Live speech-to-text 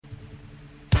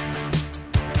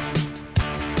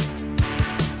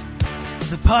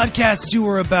The podcasts you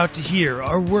are about to hear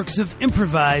are works of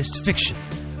improvised fiction.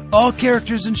 All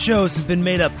characters and shows have been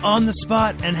made up on the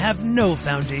spot and have no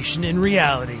foundation in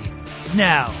reality.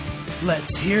 Now,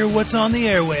 let's hear what's on the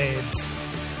airwaves.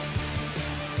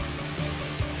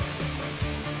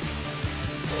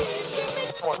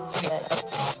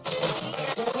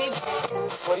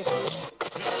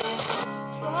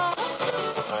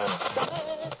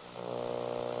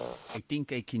 I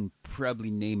think I can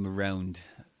probably name around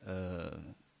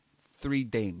three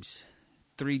dames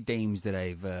that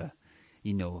I've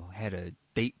had a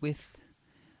date with.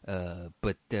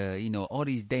 But all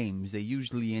these dames, they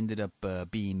usually ended up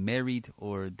being married,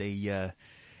 or they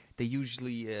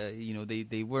usually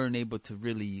they weren't able to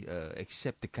really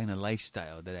accept the kind of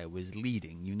lifestyle that I was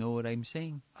leading. You know what I'm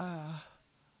saying? I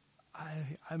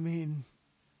mean,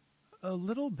 a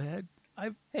little bit.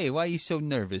 Hey, why are you so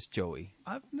nervous, Joey?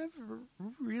 I've never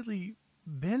really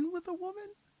been with a woman,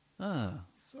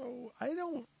 so I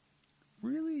don't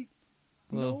really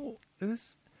know how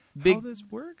this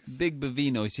works. Big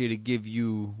Bavino's here to give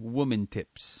you woman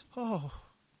tips. Oh,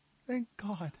 thank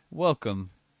God.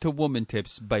 Welcome to Woman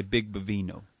Tips by Big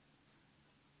Bavino.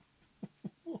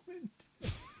 Woman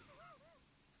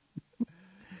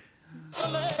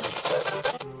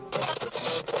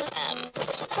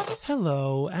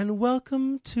Hello, and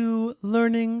welcome to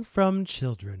Learning from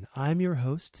Children. I'm your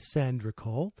host, Sandra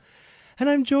Cole, and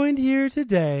I'm joined here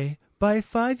today by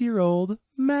 5-year-old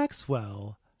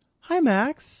Maxwell. Hi,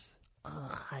 Max.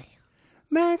 Hi.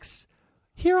 Max,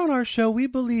 here on our show, we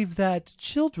believe that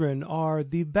children are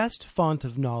the best font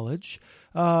of knowledge,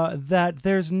 that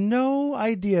there's no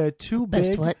idea too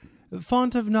big. Best what?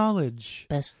 Font of knowledge.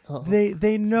 Best. Oh.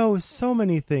 They know so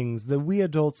many things that we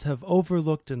adults have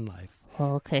overlooked in life.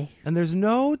 Oh, okay. And there's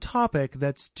no topic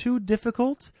that's too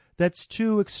difficult, that's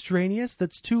too extraneous,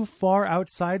 that's too far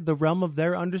outside the realm of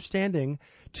their understanding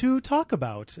to talk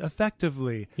about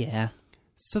effectively. Yeah.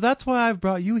 So that's why I've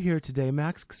brought you here today,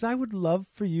 Max, because I would love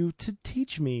for you to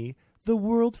teach me the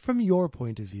world from your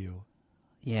point of view.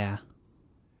 Yeah.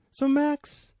 So,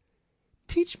 Max,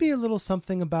 teach me a little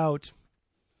something about,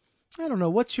 I don't know,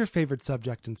 what's your favorite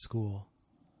subject in school?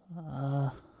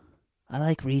 I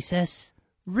like recess.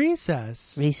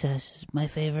 Recess? Recess is my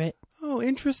favorite. Oh,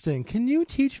 interesting. Can you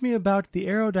teach me about the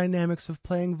aerodynamics of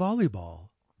playing volleyball?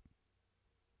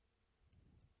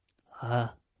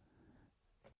 All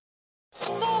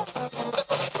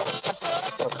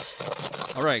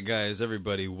right, guys,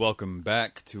 everybody, welcome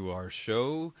back to our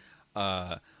show,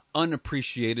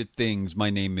 Unappreciated Things. My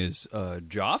name is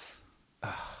Joff.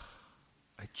 I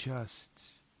just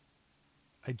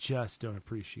don't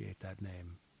appreciate that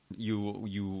name.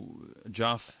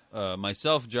 Joff,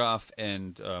 myself, Joff,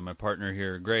 and my partner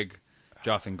here, Greg,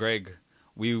 Joff and Greg,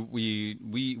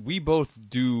 we both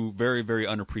do very, very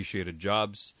unappreciated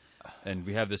jobs, and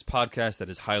we have this podcast that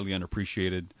is highly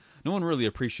unappreciated. No one really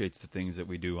appreciates the things that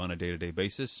we do on a day-to-day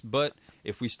basis, but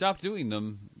if we stopped doing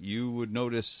them, you would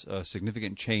notice a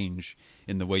significant change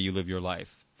in the way you live your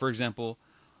life. For example,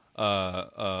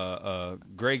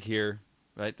 Greg here,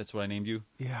 right? That's what I named you?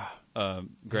 Yeah.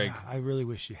 Greg. Yeah, I really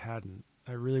wish you hadn't.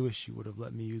 I really wish you would have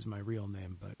let me use my real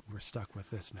name, but we're stuck with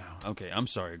this now. Okay, I'm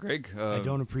sorry, Greg. I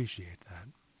don't appreciate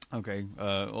that. Okay.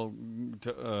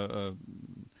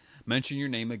 Mention your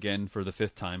name again for the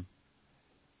 5th time.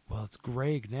 Well, it's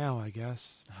Greg now, I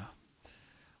guess.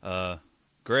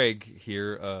 Greg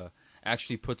here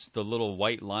actually puts the little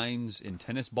white lines in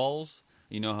tennis balls.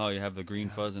 You know how you have the green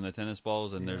fuzz in the tennis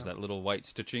balls, and there's that little white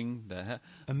stitching?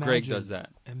 Greg does that.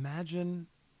 Imagine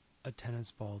a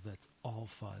tennis ball that's all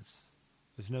fuzz.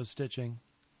 There's no stitching.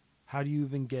 How do you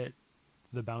even get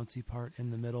the bouncy part in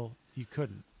the middle? You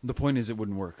couldn't. The point is it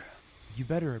wouldn't work. You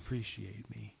better appreciate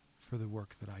me for the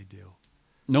work that I do.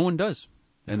 No one does.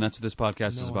 And that's what this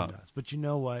podcast is about. No one does. But you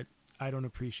know what? I don't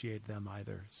appreciate them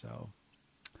either, so...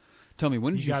 Tell me,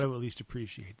 when did you... got to at least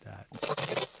appreciate that.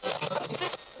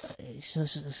 So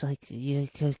it's like you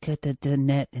cut the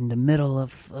net in the middle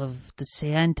of the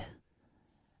sand,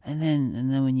 and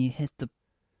then when you hit the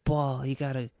ball, you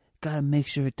gotta make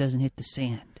sure it doesn't hit the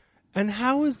sand. And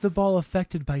how is the ball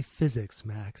affected by physics,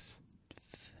 Max?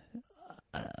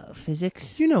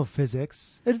 Physics? You know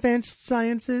physics. Advanced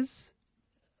sciences.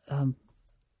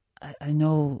 I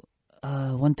know.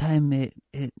 One time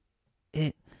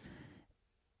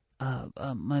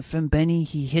my friend Benny,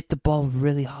 he hit the ball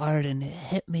really hard, and it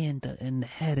hit me in the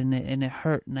head, and it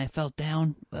hurt, and I fell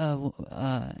down,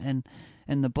 and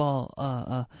the ball,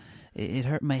 it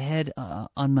hurt my head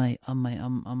on my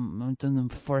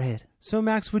forehead. So,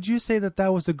 Max, would you say that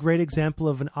was a great example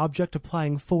of an object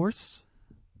applying force?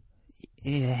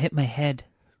 Yeah, it hit my head.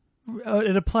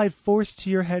 It applied force to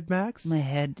your head, Max? My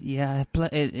head, yeah,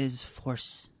 it is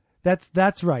force.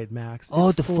 That's right, Max. Oh,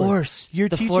 It's the force. You're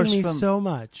The teaching force me from- so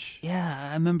much. Yeah,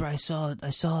 I remember I saw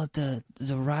the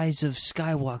rise of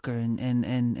Skywalker,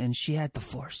 and she had the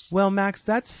force. Well, Max,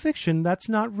 that's fiction. That's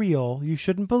not real. You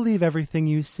shouldn't believe everything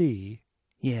you see.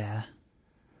 Yeah.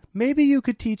 Maybe you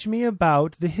could teach me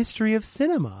about the history of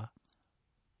cinema.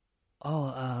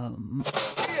 Oh,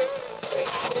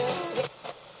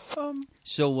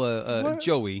 So, What-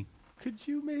 Joey, Could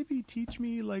you maybe teach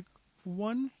me, like,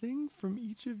 one thing from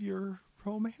each of your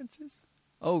romances?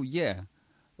 oh yeah.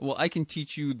 Well, I can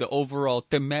teach you the overall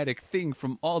thematic thing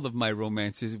from all of my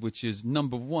romances, which is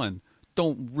number 1,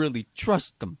 don't really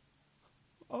trust them.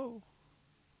 Oh,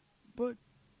 but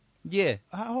Yeah.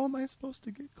 how am I supposed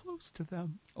to get close to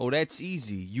them? Oh, that's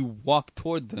easy. You walk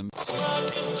toward them.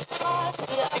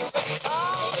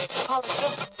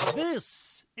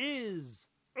 This is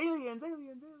aliens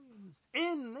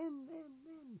in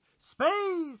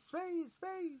space.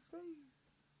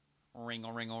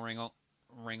 Ringle, ringle, ringle.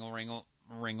 Ringle, ringle.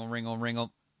 Ringle, ringle,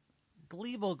 ringle.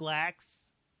 Gleebleglax,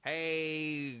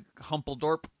 Hey,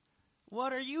 Humpledorp.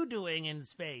 what are you doing in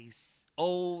space?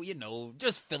 Oh,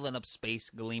 just filling up space.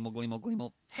 Gleemo, gleemo,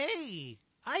 gleemo. Hey,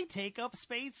 I take up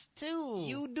space too.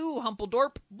 You do,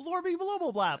 Humpledorp. blorby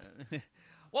blobble blop.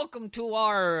 Welcome to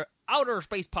our Outer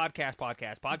Space Podcast.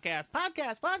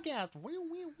 Podcast. Wee.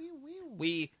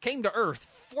 We came to Earth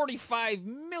 45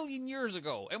 million years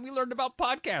ago, and we learned about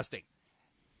podcasting.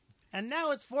 And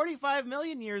now it's 45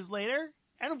 million years later,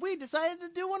 and we decided to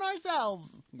do one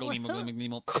ourselves. Gleemo,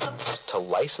 gleemo, gleemo. To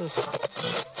license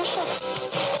it.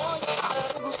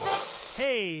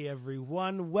 Hey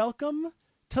everyone, welcome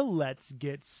to Let's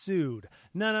Get Sued.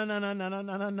 No,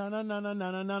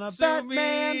 Sue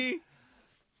Batman. me.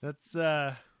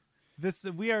 That's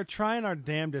we are trying our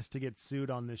damnedest to get sued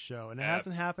on this show, and it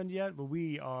hasn't happened yet, but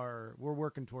we're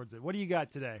working towards it. What do you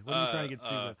got today? What are you trying to get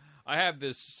sued with? I have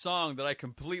this song that I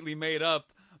completely made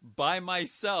up by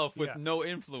myself with Yeah. no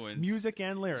influence. Music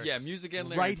and lyrics. Yeah, music and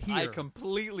lyrics. Right here. I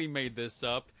completely made this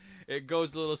up. It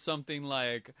goes a little something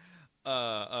like,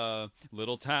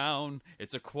 little town,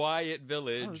 it's a quiet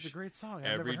village. Oh, it's a great song.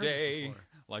 I've Every never heard this day, before.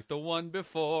 like the one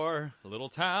before. Little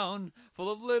town,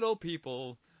 full of little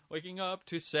people, waking up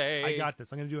to say, I got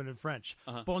this. I'm going to do it in French.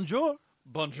 Uh-huh. Bonjour.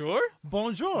 Bonjour?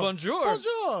 Bonjour. Bonjour.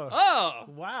 Bonjour. Oh!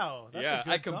 Wow. That's Yeah, a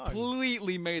good I song.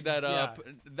 completely made that up.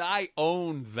 I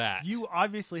own that. You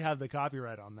obviously have the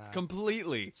copyright on that.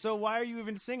 completely. So why are you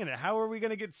even singing it? How are we going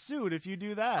to get sued if you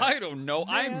do that? I don't know.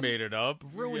 I Man, made it up.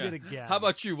 ruined it again. How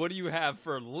about you? What do you have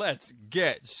for Let's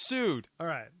Get Sued? All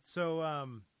right. So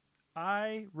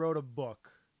I wrote a book,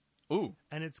 Ooh.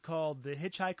 and it's called The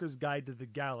Hitchhiker's Guide to the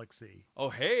Galaxy Oh,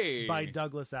 hey. by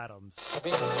Douglas Adams.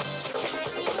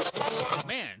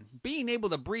 Man, being able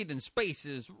to breathe in space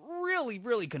is really,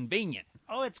 really convenient.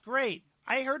 Oh, it's great.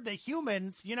 I heard the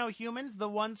humans, humans, the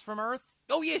ones from Earth,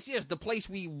 Oh, yes, the place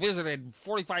we visited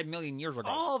 45 million years ago.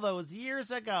 all those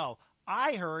years ago,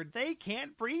 I heard they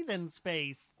can't breathe in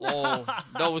space. Oh,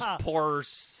 those poor,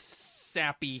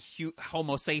 sappy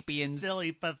Homo sapiens.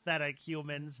 Silly, pathetic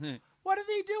humans. Hmm. What do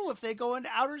they do if they go into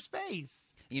outer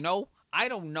space? I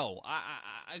don't know.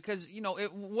 Because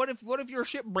what if your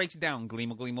ship breaks down,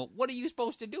 Gleemo Gleemo? What are you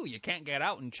supposed to do? You can't get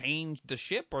out and change the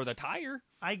ship or the tire.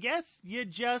 I guess you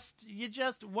just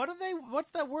what's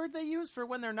that word they use for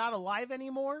when they're not alive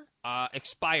anymore?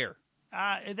 Expire.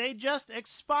 They just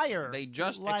expire. They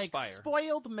just like expire.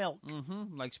 spoiled milk.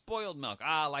 Mm-hmm. Like spoiled milk.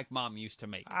 Like Mom used to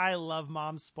make. I love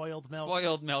Mom's spoiled milk.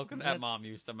 Spoiled milk that It's- Mom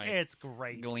used to make. It's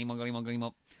great. Gleemo, Gleemo,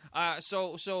 Gleemo.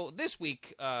 So this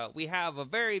week we have a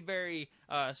very, very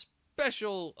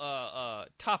special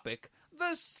topic: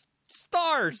 the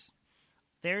stars.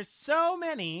 There's so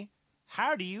many.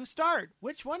 How do you start?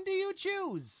 Which one do you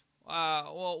choose?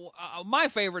 My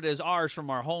favorite is ours from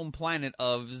our home planet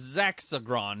of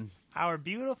Zaxagron. Our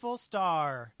beautiful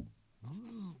star.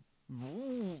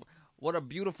 Ooh, what a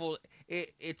beautiful...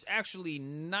 It's actually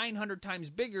 900 times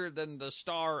bigger than the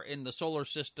star in the solar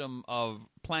system of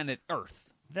planet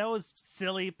Earth. Those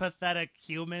silly, pathetic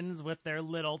humans with their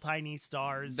little tiny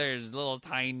stars. There's little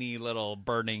tiny little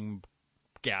burning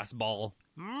gas ball.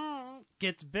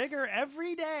 Gets bigger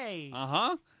every day.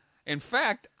 Uh-huh. In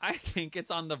fact, I think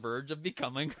it's on the verge of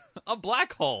becoming a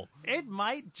black hole. It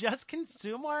might just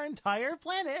consume our entire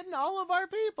planet and all of our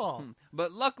people.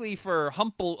 But luckily for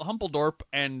Humpledorp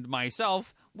and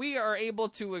myself, we are able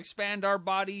to expand our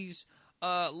bodies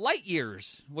light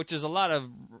years, which is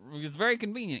it's very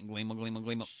convenient. Gleemo, gleemo,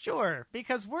 gleemo. Sure,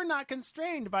 because we're not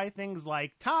constrained by things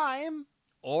like time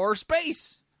Or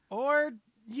space. or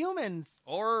humans.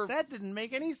 Or That didn't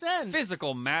make any sense.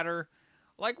 physical matter.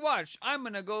 Like, watch, I'm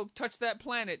going to go touch that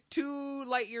planet 2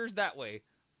 light years that way.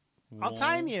 I'll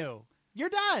time you. You're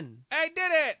done. I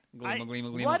did it! Gleema,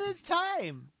 gleema, gleema. What is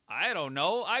time? I don't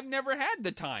know. I've never had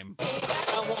the time.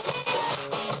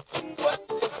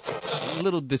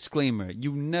 Little disclaimer.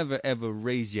 You never ever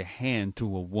raise your hand to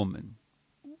a woman.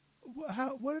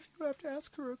 What if you have to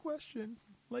ask her a question?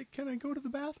 Like, can I go to the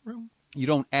bathroom? You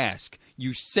don't ask.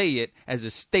 You say it as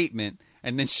a statement,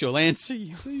 and then she'll answer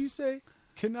you. So you say,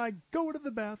 can I go to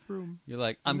the bathroom? You're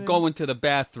like, I'm then- going to the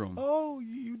bathroom. Oh,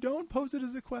 you don't pose it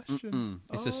as a question.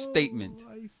 It's a statement.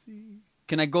 I see.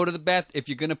 Can I go to the bath? If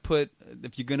you're gonna put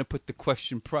the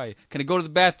question prior, can I go to the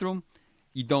bathroom?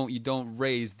 You don't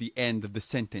raise the end of the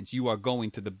sentence. You are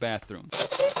going to the bathroom.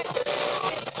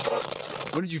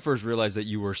 When did you first realize that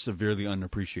you were severely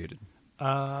unappreciated?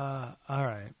 All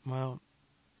right. Well,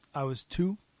 I was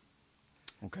 2,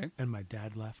 Okay. and my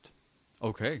dad left.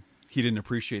 Okay. He didn't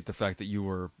appreciate the fact that you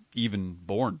were even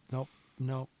born.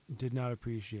 Nope, did not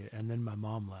appreciate it. And then my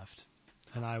mom left,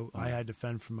 and I had to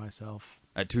fend for myself.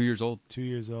 At 2 years old. 2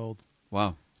 years old.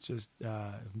 Wow. Just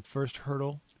first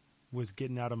hurdle was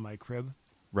getting out of my crib.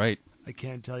 Right. I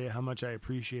can't tell you how much I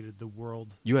appreciated the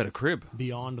world You had a crib.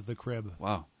 beyond the crib.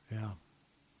 Wow. Yeah.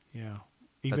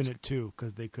 Even That's- at 2,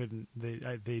 because they couldn't.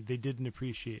 They didn't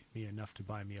appreciate me enough to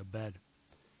buy me a bed.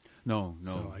 No.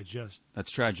 So I just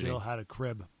That's tragedy. still had a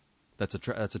crib. That's a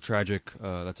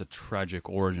tragic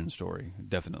origin story.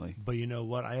 Definitely. But you know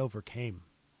what? I overcame.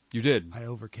 You did. I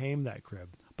overcame that crib.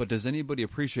 But does anybody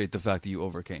appreciate the fact that you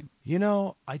overcame? You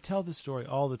know, I tell the story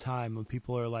all the time when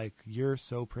people are like, "You're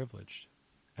so privileged,"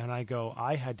 and I go,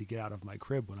 "I had to get out of my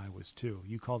crib when I was 2.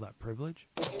 You call that privilege?"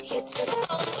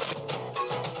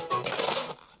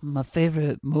 My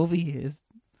favorite movie is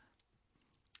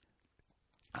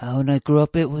when I grew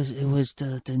up. It was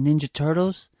the Ninja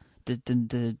Turtles. The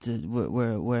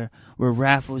where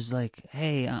Raph was like,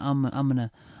 "Hey, I'm gonna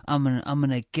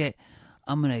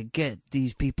get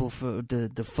these people for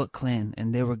the Foot Clan,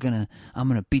 and I'm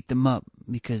gonna beat them up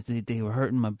because they were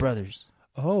hurting my brothers."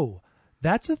 Oh,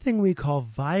 that's a thing we call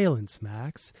violence,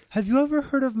 Max. Have you ever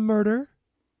heard of murder?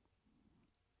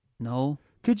 No.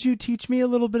 Could you teach me a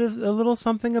little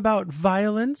something about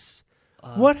violence?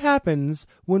 What happens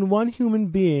when one human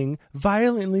being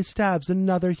violently stabs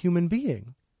another human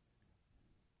being?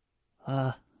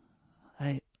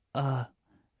 It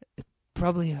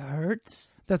probably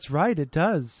hurts. That's right, it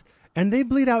does. And they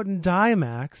bleed out and die,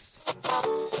 Max.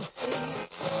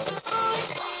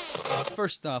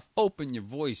 First off, open your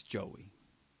voice, Joey.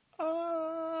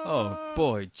 Oh,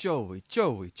 boy, Joey.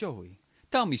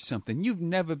 Tell me something. You've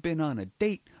never been on a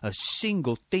date, a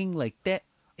single thing like that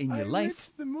in your life? I went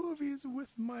to the movies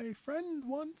with my friend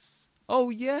once, Oh,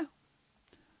 yeah?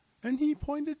 and he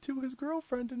pointed to his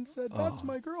girlfriend and said, "That's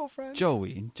my girlfriend."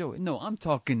 Joey. No, I'm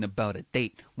talking about a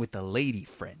date with a lady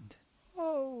friend.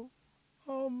 Oh,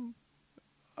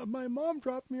 my mom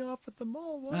dropped me off at the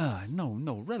mall once.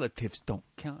 No, relatives don't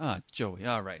count. Joey,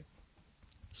 all right.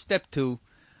 Step 2,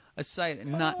 aside,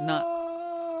 not.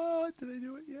 Did I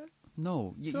do it yet?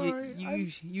 No, Sorry,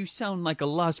 you sound like a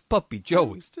lost puppy,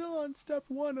 Joey. I'm still on step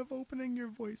 1 of opening your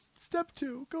voice. Step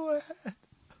 2, go ahead.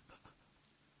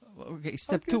 Okay,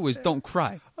 step Okay, 2 is then. don't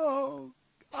cry. Oh,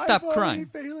 Stop I'm already crying.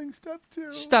 failing step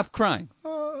 2. Stop crying,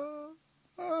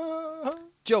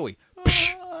 Joey.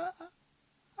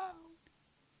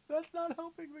 That's not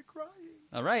helping the crying.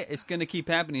 All right, it's gonna keep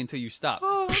happening until you stop.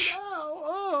 Oh, ow.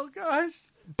 Oh, gosh.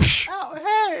 Ow,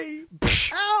 hey.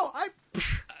 Ow,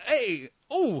 Hey,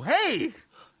 oh, hey.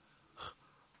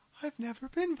 I've never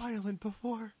been violent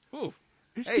before. Ooh.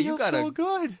 It Hey, feels so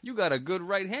good. You got a good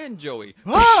right hand, Joey.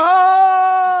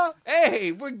 Ah!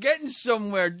 Hey, we're getting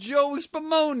somewhere, Joey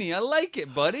Spumoni. I like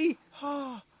it, buddy.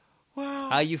 Ah, wow.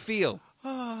 How you feel?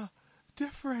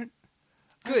 Different.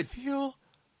 I Good. feel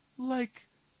like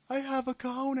I have a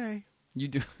cojones. You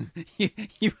do.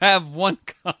 You have one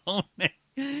cone.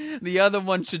 The other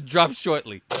one should drop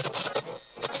shortly.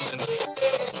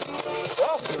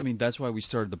 I mean, that's why we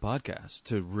started the podcast,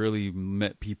 to really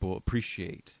let people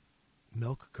appreciate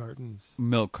Milk cartons.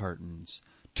 milk cartons,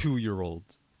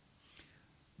 2-year-olds,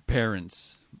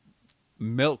 parents,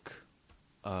 milk,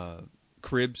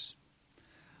 cribs,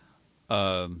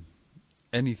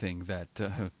 anything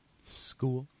that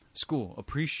School. school.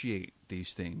 Appreciate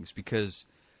these things because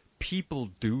people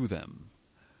do them.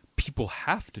 People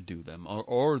have to do them,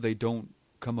 or they don't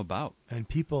come about. And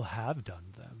people have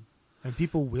done them. And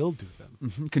people will do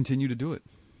them. Continue to do it.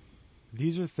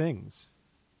 These are things.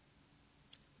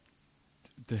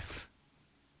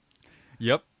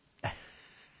 Yep.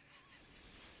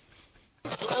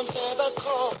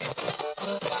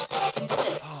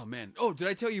 Oh Oh man! Oh, did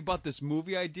I tell you about this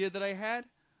movie idea that I had?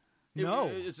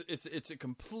 No. It's a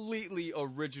completely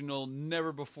original,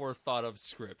 never before thought of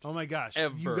script. Oh my gosh!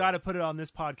 Ever. You got to put it on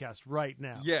this podcast right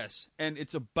now. Yes, and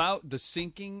it's about the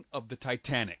sinking of the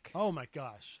Titanic. Oh my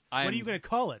gosh! What are you And- going to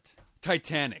call it?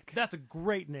 Titanic. That's a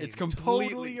great name. It's completely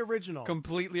totally original.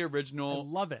 Completely original.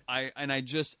 I love it. I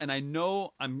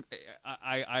know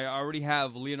I already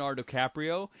have Leonardo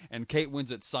DiCaprio and Kate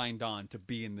Winslet signed on to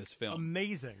be in this film.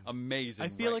 Amazing. Amazing. I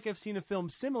feel right? like I've seen a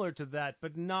film similar to that,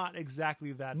 but not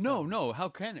exactly that. No, film. no. How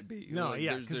can it be? No, Like,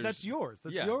 yeah, there's- 'cause there's- that's yours.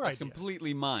 That's yeah, your that's idea.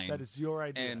 completely mine. That is your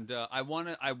idea. And I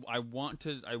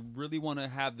really want to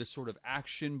have this sort of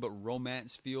action but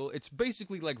romance feel. It's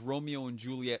basically like Romeo and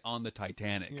Juliet on the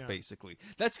Titanic. Yeah. Basically,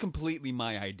 that's completely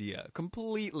my idea.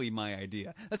 Completely my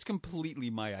idea. That's completely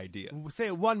my idea. Say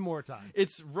it one more time.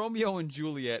 It's Romeo and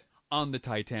Juliet on the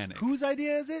Titanic. Whose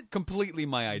idea is it? Completely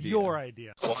my idea. Your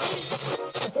idea.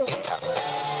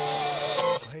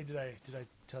 Hey, did I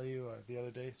tell you the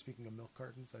other day? Speaking of milk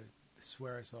cartons, I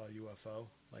swear I saw a UFO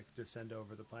like descend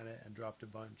over the planet and dropped a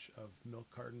bunch of milk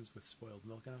cartons with spoiled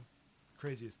milk in them.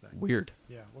 Craziest thing. Weird.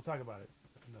 Yeah, we'll talk about it.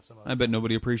 Some other I bet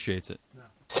nobody appreciates it. No.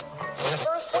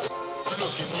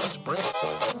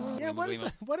 Yeah,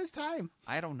 what is time?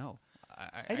 I don't know.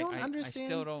 I don't understand. I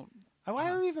still don't. Why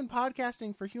are we even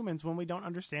podcasting for humans when we don't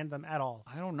understand them at all?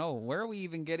 I don't know. Where are we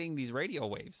even getting these radio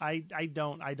waves? I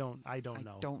don't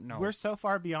know. don't know. We're so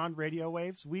far beyond radio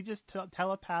waves. We just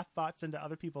telepath thoughts into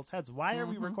other people's heads. Why are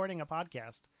we recording a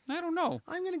podcast? I don't know.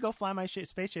 I'm going to go fly my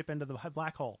spaceship into the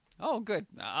black hole. Oh, good.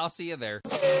 I'll see you there.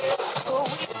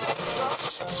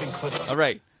 All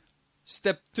right.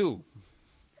 Step 2.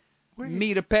 Wait,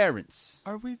 Meet a parents.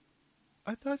 are we...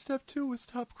 I thought step 2 was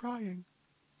stop crying.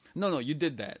 No, you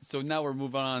did that. So now we're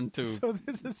moving on to So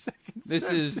this is second this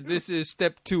step. is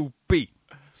step 2B.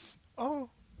 Oh,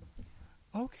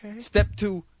 okay. Step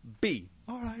 2B.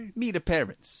 All right. Meet a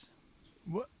parents.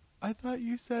 What? I thought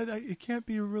you said it can't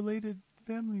be a related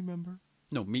family member.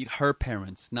 No, meet her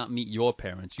parents, not meet your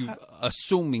parents.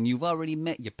 Assuming you've already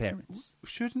met your parents.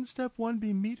 Shouldn't step 1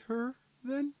 be meet her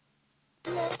then?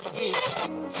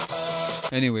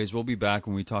 Anyways, we'll be back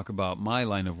when we talk about my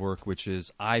line of work, which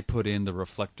is I put in the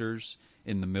reflectors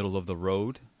in the middle of the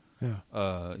road. Yeah.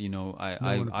 No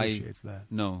one appreciates that.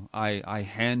 No, I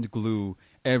hand glue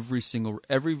every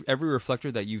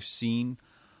reflector that you've seen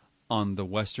on the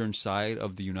western side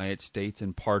of the United States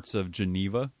and parts of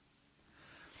Geneva.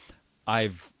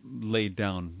 I've laid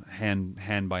down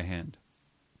hand by hand.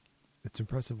 It's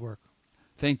impressive work.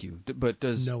 Thank you. But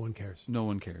does No one cares. No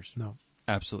one cares. No.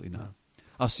 Absolutely not. No.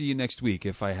 I'll see you next week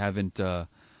if I haven't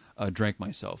drank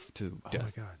myself to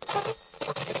death. Oh my god.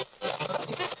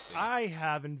 I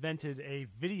have invented a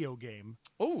video game.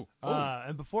 Oh.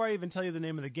 And before I even tell you the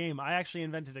name of the game, I actually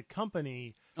invented a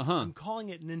company. I'm calling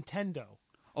it Nintendo.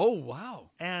 Oh,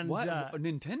 wow. And what?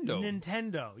 Nintendo?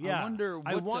 Nintendo, yeah. I wonder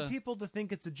what... I want people to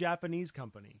think it's a Japanese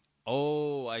company.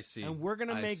 Oh, I see. And we're going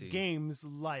to make games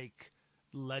like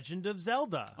Legend of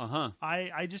Zelda. Uh-huh.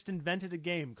 I just invented a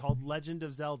game called Legend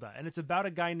of Zelda, and it's about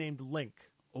a guy named Link.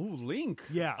 Oh, Link.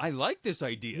 Yeah. I like this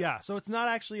idea. Yeah, so it's not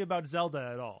actually about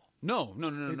Zelda at all. No.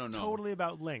 It's totally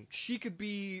about Link. She could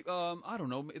be, I don't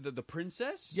know, the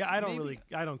princess? Yeah, I don't maybe?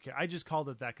 care. I just called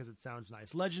it that because it sounds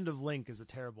nice. Legend of Link is a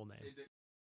terrible name.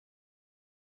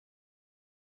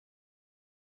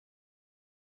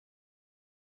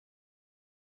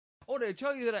 Oh, did I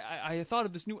tell you that I thought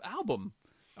of this new album?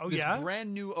 Oh, this yeah?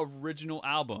 brand new original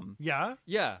album. Yeah?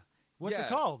 Yeah. What's Yeah. it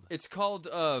called? It's called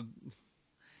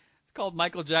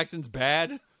Michael Jackson's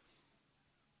Bad.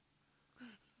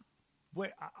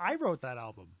 Wait, I wrote that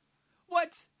album.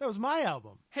 What? That was my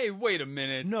album. Hey, wait a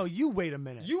minute. No, you wait a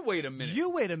minute. You wait a minute. You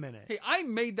wait a minute. Hey, I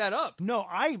made that up. No,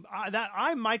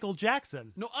 I'm Michael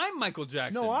Jackson. No, I'm Michael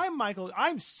Jackson. No,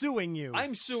 I'm suing you.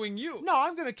 I'm suing you. No,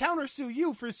 I'm going to countersue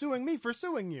you for suing me for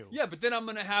suing you. Yeah, but then I'm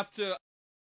going to have to...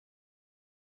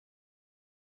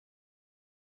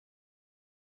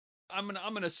 I'm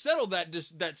gonna settle that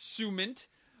suement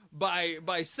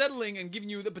by settling and giving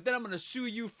you but then I'm gonna sue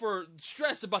you for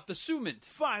stress about the suement.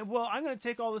 Fine. Well, I'm going to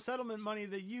take all the settlement money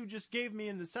that you just gave me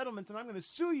in the settlement, and I'm going to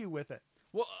sue you with it.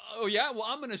 Well, oh yeah. Well,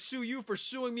 I'm gonna sue you for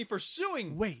suing me for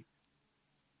suing. Wait.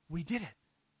 We did it.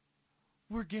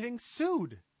 We're getting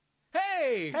sued.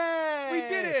 Hey! Hey! We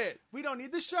did it! We don't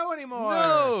need the show anymore.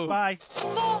 No! Bye.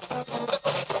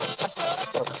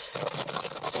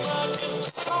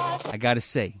 I gotta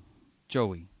say,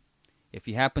 Joey, if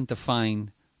you happen to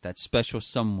find that special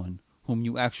someone whom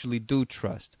you actually do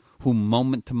trust, whom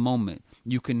moment to moment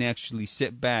you can actually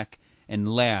sit back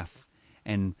and laugh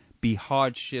and be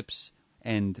hardships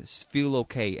and feel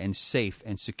okay and safe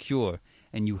and secure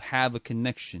and you have a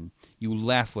connection. You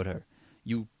laugh with her.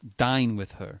 You dine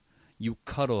with her. You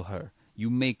cuddle her. You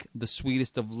make the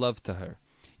sweetest of love to her.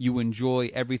 You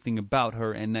enjoy everything about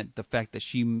her, and that the fact that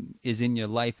she is in your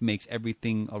life makes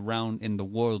everything around in the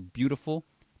world beautiful.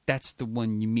 That's the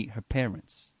one you meet her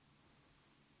parents.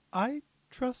 I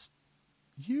trust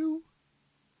you.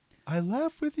 I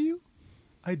laugh with you.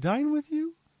 I dine with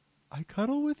you. I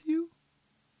cuddle with you.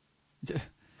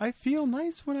 I feel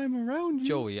nice when I'm around you.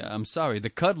 Joey, I'm sorry. The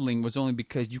cuddling was only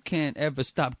because you can't ever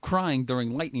stop crying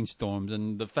during lightning storms,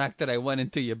 and the fact that I went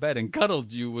into your bed and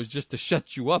cuddled you was just to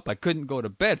shut you up. I couldn't go to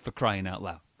bed for crying out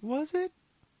loud. Was it?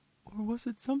 Or was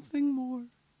it something more?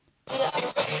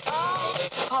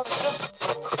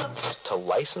 To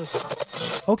license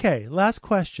it. Okay, last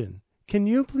question. Can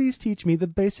you please teach me the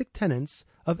basic tenets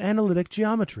of analytic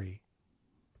geometry?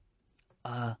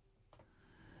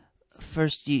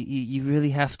 First, you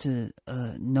really have to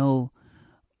know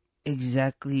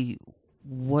exactly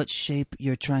what shape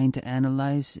you're trying to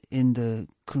analyze in the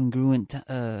congruent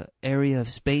area of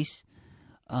space.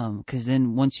 Because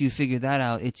then once you figure that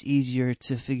out, it's easier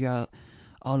to figure out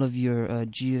all of your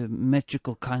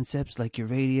geometrical concepts like your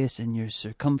radius and your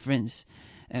circumference,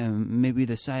 and maybe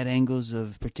the side angles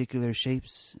of particular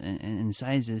shapes and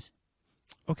sizes.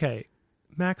 Okay,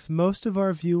 Max, most of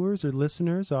our viewers or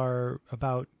listeners are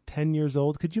about 10 years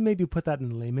old. Could you maybe put that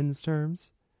in layman's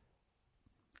terms?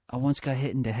 I once got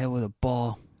hit in the head with a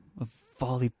ball, a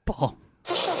volleyball.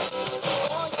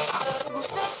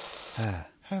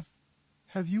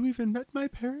 Have you even met my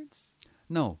parents?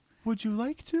 No. Would you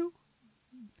like to?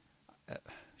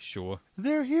 Sure.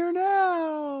 They're here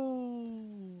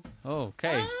now.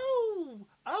 Okay.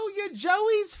 Oh, you're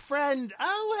Joey's friend.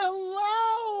 Oh,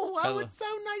 hello. Hello. Oh, it's so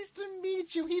nice to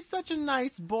meet you. He's such a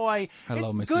nice boy. Hello,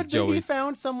 it's Mrs. good that he Joey's.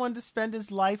 found someone to spend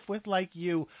his life with like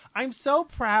you. I'm so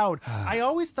proud. I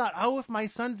always thought, if my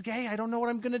son's gay, I don't know what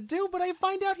I'm going to do, but I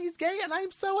find out he's gay, and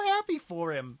I'm so happy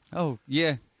for him. Oh,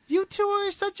 yeah. You two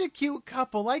are such a cute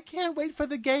couple. I can't wait for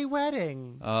the gay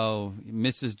wedding. Oh,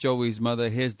 Mrs. Joey's mother,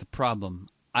 here's the problem.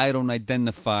 I don't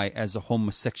identify as a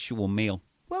homosexual male.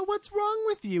 Well, what's wrong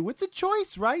with you? It's a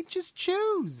choice, right? Just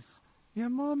choose. Yeah,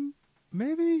 Mom,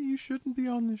 maybe you shouldn't be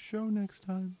on this show next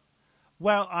time.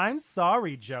 Well, I'm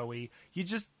sorry, Joey.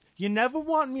 You never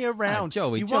want me around.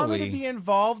 Joey, you want me Joey. to be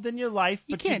involved in your life,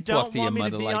 You but can't you don't talk to your want me to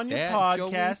mother be like on your that,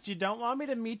 podcast. Joey. You don't want me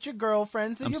to meet your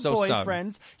girlfriends or I'm your so sorry.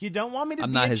 boyfriends. You don't want me to I'm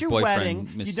be not at his your boyfriend, wedding.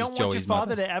 You Mrs. don't want your Joey's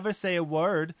father mother. to ever say a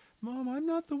word. Mom, I'm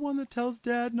not the one that tells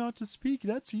Dad not to speak.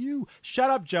 That's you. Shut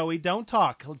up, Joey. Don't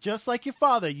talk. Just like your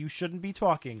father, you shouldn't be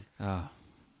talking.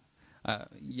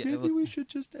 Yeah, Maybe look, we should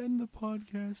just end the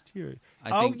podcast here.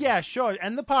 I think, Yeah, sure.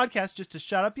 End the podcast just to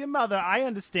shut up your mother. I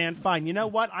understand. Fine. You know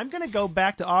what? I'm going to go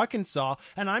back to Arkansas,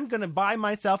 and I'm going to buy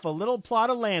myself a little plot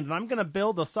of land, and I'm going to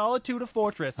build a Solitude Uh,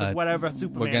 Fortress of whatever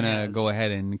Superman we're gonna has. go ahead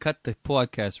and cut the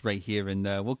podcast right here, and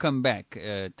we'll come back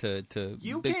to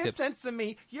You big can't tips. censor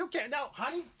me. You can't. No,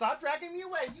 honey, stop dragging me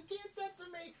away. You can't censor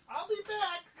me. I'll be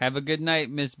back. Have a good night,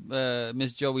 Miss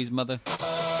Joey's mother.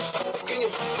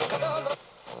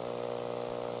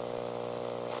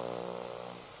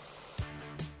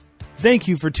 Thank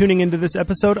you for tuning into this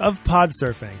episode of Pod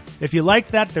Surfing. If you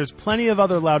liked that, there's plenty of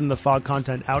other Loud in the Fog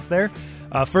content out there.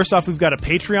 First off, we've got a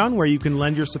Patreon where you can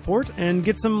lend your support and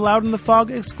get some Loud in the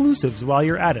Fog exclusives while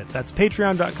you're at it. That's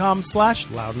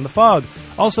patreon.com/loudinthefog.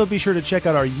 Also, be sure to check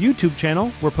out our YouTube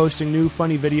channel. We're posting new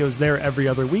funny videos there every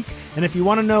other week. And if you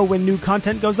want to know when new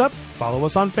content goes up, follow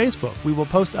us on Facebook. We will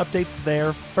post updates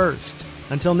there first.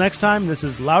 Until next time, this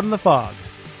is Loud in the Fog.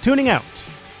 Tuning out.